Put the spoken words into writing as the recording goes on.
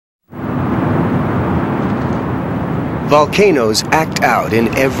Volcanoes act out in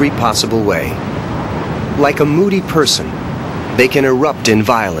every possible way. Like a moody person, they can erupt in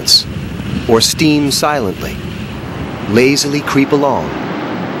violence, or steam silently, lazily creep along,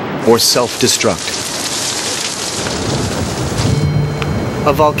 or self-destruct.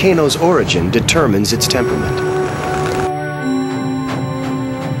 A volcano's origin determines its temperament.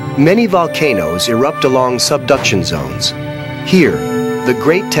 Many volcanoes erupt along subduction zones. Here, the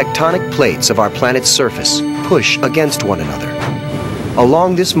great tectonic plates of our planet's surface push against one another.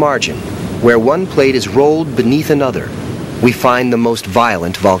 Along this margin, where one plate is rolled beneath another, we find the most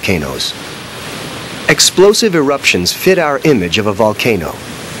violent volcanoes. Explosive eruptions fit our image of a volcano.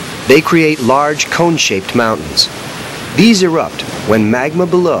 They create large cone-shaped mountains. These erupt when magma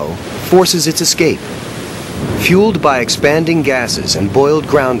below forces its escape. Fueled by expanding gases and boiled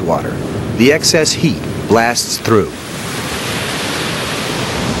groundwater, the excess heat blasts through.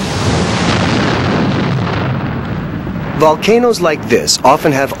 Volcanoes like this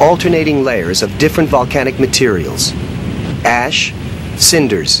often have alternating layers of different volcanic materials: ash,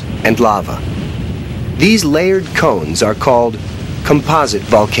 cinders, and lava. These layered cones are called composite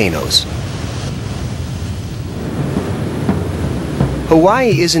volcanoes.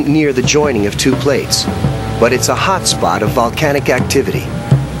 Hawaii isn't near the joining of two plates, but it's a hotspot of volcanic activity.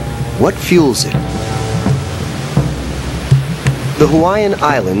 What fuels it? The Hawaiian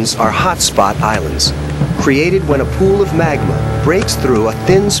Islands are hotspot islands, created when a pool of magma breaks through a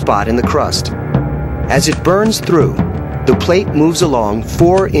thin spot in the crust. As it burns through, the plate moves along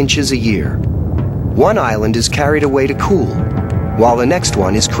 4 inches a year. One island is carried away to cool, while the next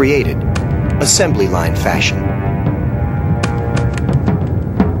one is created, assembly line fashion.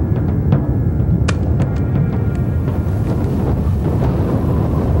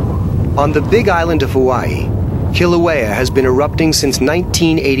 On the Big Island of Hawaii, Kilauea has been erupting since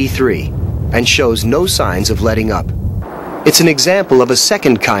 1983 and shows no signs of letting up. It's an example of a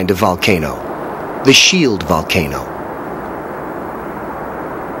second kind of volcano, the shield volcano.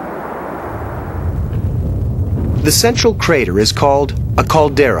 The central crater is called a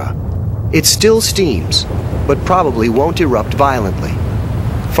caldera. It still steams, but probably won't erupt violently.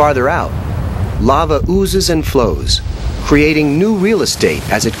 Farther out, lava oozes and flows, creating new real estate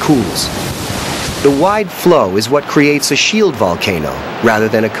as it cools. The wide flow is what creates a shield volcano rather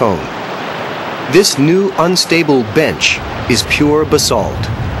than a cone. This new unstable bench is pure basalt.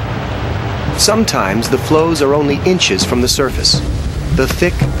 Sometimes the flows are only inches from the surface. The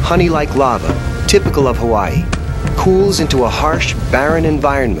thick, honey-like lava, typical of Hawaii, cools into a harsh, barren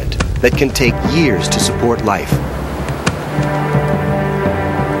environment that can take years to support life.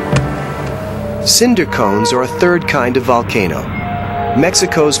 Cinder cones are a third kind of volcano.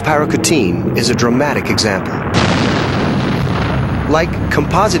 Mexico's Paracutin is a dramatic example. Like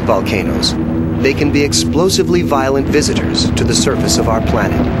composite volcanoes, they can be explosively violent visitors to the surface of our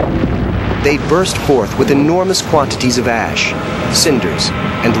planet. They burst forth with enormous quantities of ash, cinders,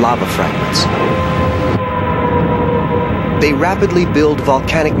 and lava fragments. They rapidly build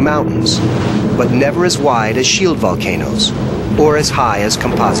volcanic mountains, but never as wide as shield volcanoes, or as high as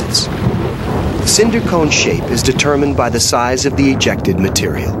composites. Cinder cone shape is determined by the size of the ejected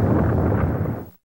material.